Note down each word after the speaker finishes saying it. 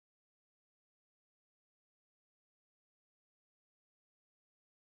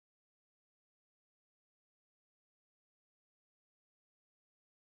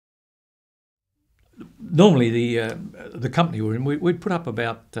normally the company we're in, we'd put up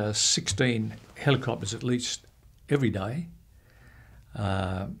about 16 helicopters at least every day.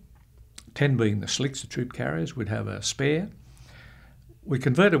 10 being the slicks, the troop carriers. We'd have a spare. We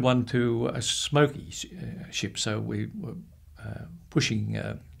converted one to a smoky ship, so we were pushing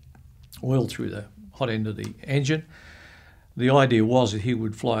oil through the hot end of the engine. The idea was that he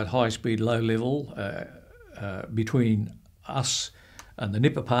would fly at high speed, low level, between us and the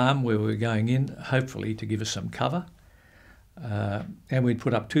nipper palm where we were going in, hopefully to give us some cover. And we'd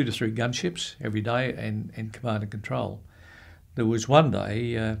put up 2 to 3 gunships every day and command and control. There was one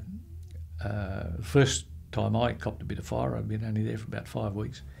day, the first time I copped a bit of fire, I'd been only there for about 5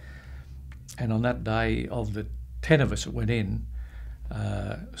 weeks. And on that day, of the 10 of us that went in,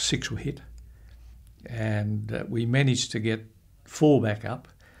 6 were hit. And we managed to get 4 back up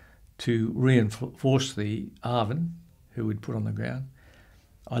to reinforce the ARVN, who we'd put on the ground.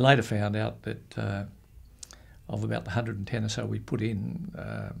 I later found out that of about the 110 or so we put in,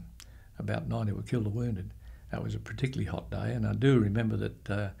 about 90 were killed or wounded. That was a particularly hot day, and I do remember that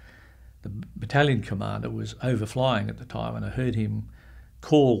the battalion commander was overflying at the time, and I heard him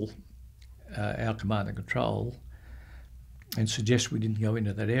call our command and control and suggest we didn't go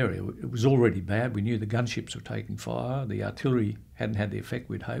into that area. It was already bad. We knew the gunships were taking fire. The artillery hadn't had the effect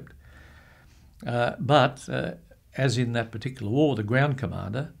we'd hoped. But as in that particular war, the ground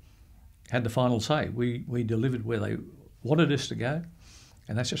commander had the final say. We delivered where they wanted us to go,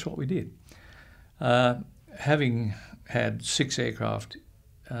 and that's just what we did. Having had 6 aircraft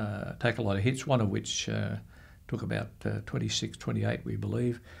take a lot of hits, one of which took about 26, 28, we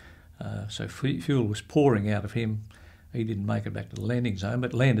believe. So fuel was pouring out of him. He didn't make it back to the landing zone,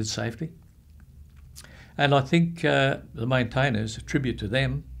 but landed safely. And I think the maintainers, a tribute to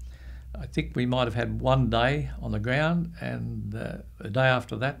them, I think we might have had 1 day on the ground, and the day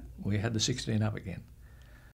after that we had the 16 up again.